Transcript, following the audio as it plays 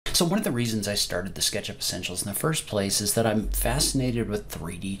So one of the reasons I started the SketchUp Essentials in the first place is that I'm fascinated with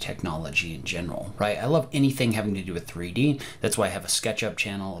 3D technology in general, right? I love anything having to do with 3D. That's why I have a SketchUp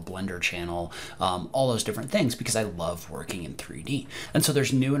channel, a Blender channel, all those different things, because I love working in 3D. And so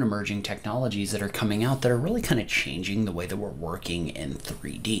there's new and emerging technologies that are coming out that are really kind of changing the way that we're working in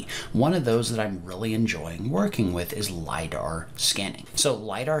 3D. One of those that I'm really enjoying working with is Lidar scanning. So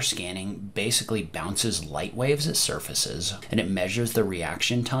Lidar scanning basically bounces light waves at surfaces, and it measures the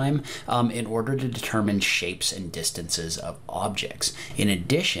reaction time in order to determine shapes and distances of objects. In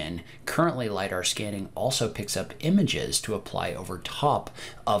addition, currently Lidar scanning also picks up images to apply over top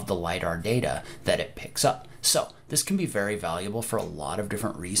of the Lidar data that it picks up. So this can be very valuable for a lot of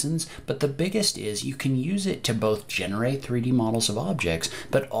different reasons, but the biggest is you can use it to both generate 3D models of objects,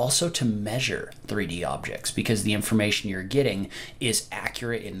 but also to measure 3D objects, because the information you're getting is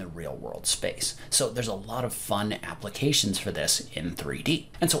accurate in the real world space. So there's a lot of fun applications for this in 3D.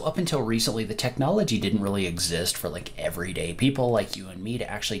 And so up until recently, the technology didn't really exist for like everyday people like you and me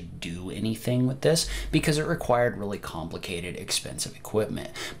to actually do anything with this, because it required really complicated, expensive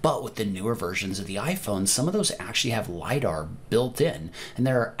equipment. But with the newer versions of the iPhone, some of those actually have Lidar built in, and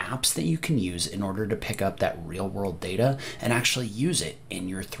there are apps that you can use in order to pick up that real world data and actually use it in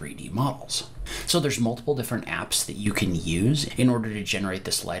your 3D models. So there's multiple different apps that you can use in order to generate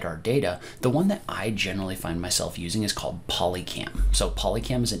this Lidar data. The one that I generally find myself using is called POLYCAM. So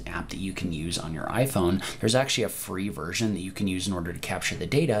POLYCAM is an app that you can use on your iPhone. There's actually a free version that you can use in order to capture the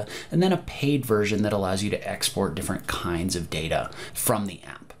data, and then a paid version that allows you to export different kinds of data from the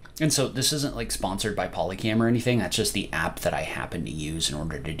app. And so this isn't like sponsored by POLYCAM or anything. That's just the app that I happen to use in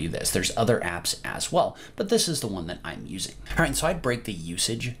order to do this. There's other apps as well, but this is the one that I'm using. All right, and so I'd break the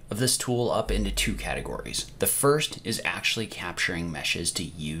usage of this tool up into two categories. The first is actually capturing meshes to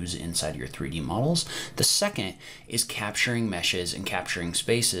use inside your 3D models. The second is capturing meshes and capturing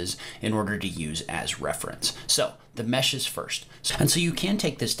spaces in order to use as reference. So the meshes first. And so you can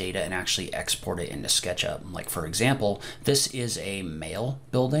take this data and actually export it into SketchUp. Like for example, this is a male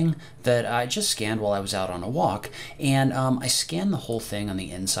building that I just scanned while I was out on a walk, and I scanned the whole thing on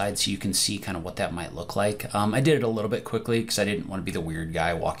the inside so you can see kind of what that might look like. I did it a little bit quickly because I didn't want to be the weird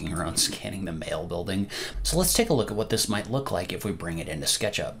guy walking around scanning the male building. So let's take a look at what this might look like if we bring it into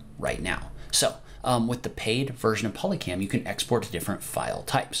SketchUp right now. So with the paid version of POLYCAM, you can export to different file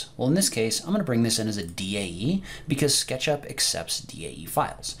types. Well, in this case, I'm going to bring this in as a DAE because SketchUp accepts DAE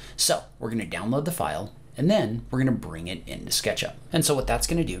files. So we're going to download the file, and then we're going to bring it into SketchUp. And so what that's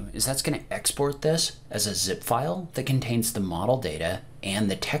going to do is that's going to export this as a zip file that contains the model data and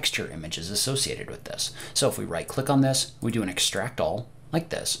the texture images associated with this. So if we right click on this, we do an extract all like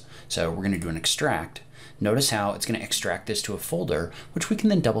this. So we're going to do an extract. Notice how it's going to extract this to a folder, which we can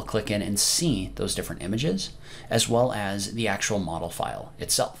then double click in and see those different images, as well as the actual model file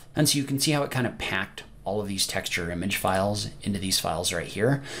itself. And so you can see how it kind of packed all of these texture image files into these files right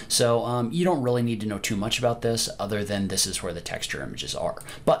here. So you don't really need to know too much about this other than this is where the texture images are.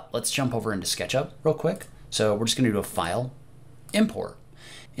 But let's jump over into SketchUp real quick. So we're just going to do a file, import.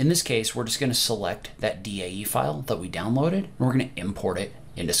 In this case, we're just going to select that DAE file that we downloaded, and we're going to import it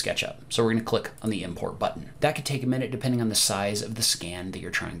into SketchUp. So we're going to click on the import button. That could take a minute depending on the size of the scan that you're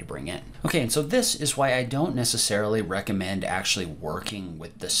trying to bring in. Okay, and so this is why I don't necessarily recommend actually working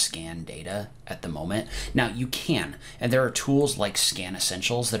with the scan data at the moment. Now you can, and there are tools like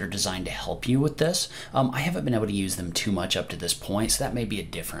SketchUpEssentials that are designed to help you with this. I haven't been able to use them too much up to this point, so that may be a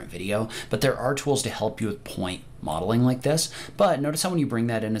different video, but there are tools to help you with point modeling like this. But notice how when you bring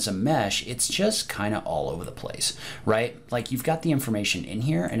that in as a mesh, it's just kind of all over the place, right? Like you've got the information in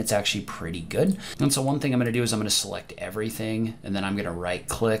here and it's actually pretty good. And so one thing I'm going to do is I'm going to select everything, and then I'm going to right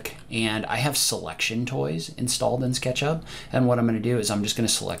click, and I have selection toys installed in SketchUp. And what I'm going to do is I'm just going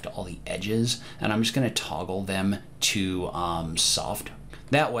to select all the edges, and I'm just going to toggle them to soft.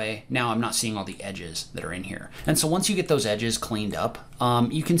 That way, now I'm not seeing all the edges that are in here. And so once you get those edges cleaned up,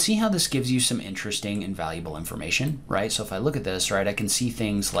 you can see how this gives you some interesting and valuable information, right? So if I look at this, right, I can see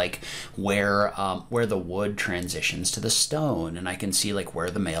things like where the wood transitions to the stone, and I can see like where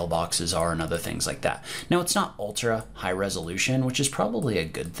the mailboxes are and other things like that. Now it's not ultra high resolution, which is probably a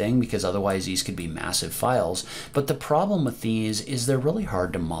good thing because otherwise these could be massive files. But the problem with these is they're really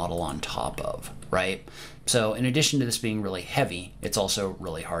hard to model on top of, right? So in addition to this being really heavy, it's also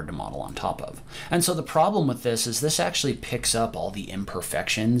really hard to model on top of. And so the problem with this is this actually picks up all the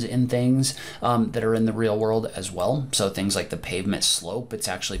imperfections in things that are in the real world as well. So things like the pavement slope, it's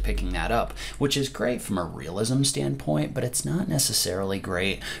actually picking that up, which is great from a realism standpoint, but it's not necessarily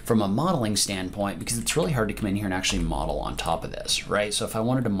great from a modeling standpoint because it's really hard to come in here and actually model on top of this, right? So if I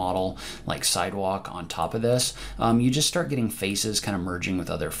wanted to model like sidewalk on top of this, you just start getting faces kind of merging with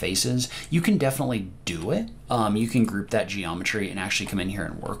other faces. You can definitely do it. You can group that geometry and actually come in here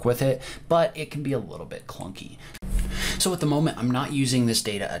and work with it, but it can be a little bit clunky. So at the moment, I'm not using this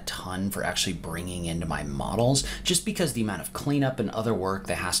data a ton for actually bringing into my models, just because the amount of cleanup and other work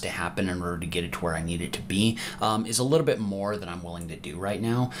that has to happen in order to get it to where I need it to be is a little bit more than I'm willing to do right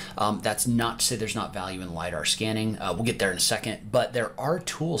now. That's not to say there's not value in LiDAR scanning. We'll get there in a second, but there are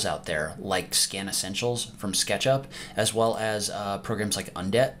tools out there like SketchUp from SketchUp, as well as programs like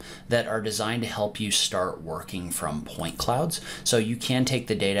Undet that are designed to help you start working from point clouds. So you can take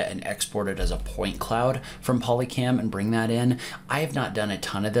the data and export it as a point cloud from POLYCAM and bring that in. I have not done a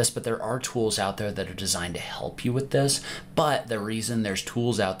ton of this, but there are tools out there that are designed to help you with this. But the reason there's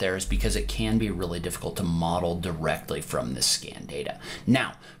tools out there is because it can be really difficult to model directly from the scan data.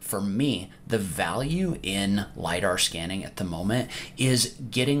 Now, for me, the value in LiDAR scanning at the moment is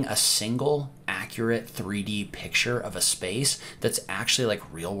getting a single accurate 3D picture of a space that's actually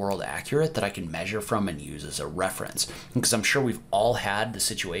like real world accurate that I can measure from and use as a reference. Because I'm sure we've all had the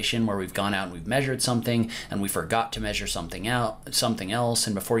situation where we've gone out and we've measured something and we forgot to measure something else,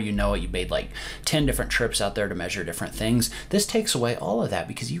 and before you know it, you made like 10 different trips out there to measure different things. This takes away all of that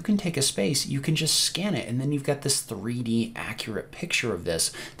because you can take a space, you can just scan it, and then you've got this 3D accurate picture of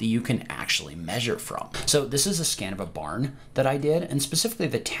this that you can actually measure from. So this is a scan of a barn that I did, and specifically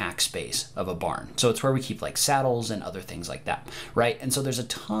the tack space of a barn. So it's where we keep like saddles and other things like that, right? And so there's a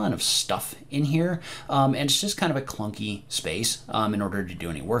ton of stuff in here, and it's just kind of a clunky space in order to do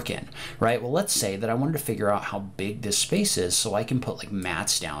any work in, right? Well, let's say that I wanted to figure out how big this space is so I can put like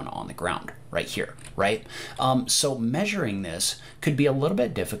mats down on the ground right here, right? So measuring this could be a little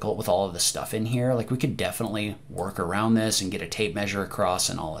bit difficult with all of the stuff in here. Like we could definitely work around this and get a tape measure across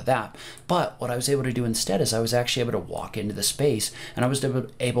and all of that. But what I was able to do instead is I was actually able to walk into the space and I was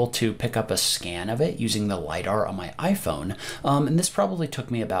able to pick up a scan of it using the LiDAR on my iPhone. And this probably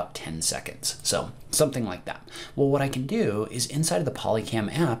took me about 10 seconds. So something like that. Well, what I can do is inside of the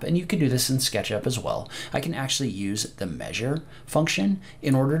POLYCAM app, and you can do this in SketchUp as well, I can actually use the measure function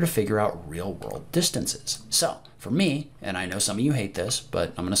in order to figure out real world distances. So for me, and I know some of you hate this, but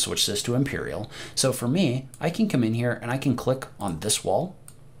I'm going to switch this to Imperial. So for me, I can come in here and I can click on this wall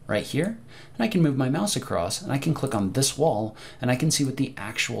right here, and I can move my mouse across and I can click on this wall and I can see what the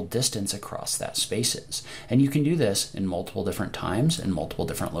actual distance across that space is. And you can do this in multiple different times and multiple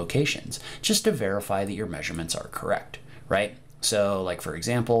different locations just to verify that your measurements are correct, right? So like for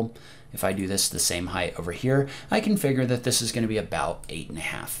example, if I do this the same height over here, I can figure that this is going to be about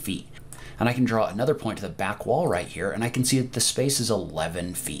 8.5 feet. And I can draw another point to the back wall right here, and I can see that the space is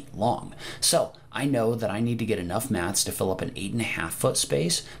 11 feet long. So I know that I need to get enough mats to fill up an 8.5 foot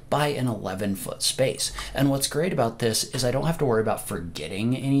space by an 11 foot space. And what's great about this is I don't have to worry about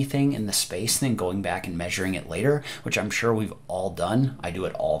forgetting anything in the space and then going back and measuring it later, which I'm sure we've all done. I do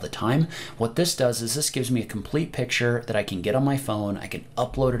it all the time. What this does is this gives me a complete picture that I can get on my phone, I can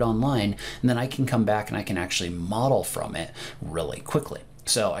upload it online, and then I can come back and I can actually model from it really quickly.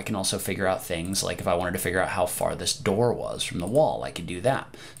 So I can also figure out things like if I wanted to figure out how far this door was from the wall, I could do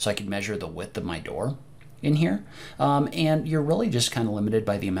that. So I could measure the width of my door in here, and you're really just kind of limited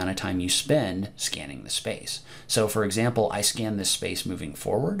by the amount of time you spend scanning the space. So for example, I scan this space moving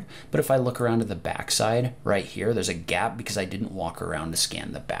forward, but if I look around to the back side right here, there's a gap because I didn't walk around to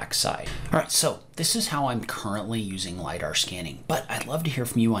scan the back side. All right, so this is how I'm currently using LiDAR scanning, but I'd love to hear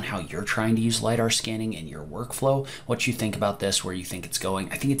from you on how you're trying to use LiDAR scanning in your workflow, what you think about this, where you think it's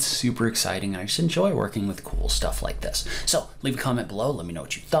going. I think it's super exciting, and I just enjoy working with cool stuff like this. So leave a comment below, let me know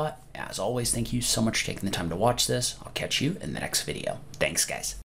what you thought. As always, thank you so much for taking the time to watch this. I'll catch you in the next video. Thanks, guys.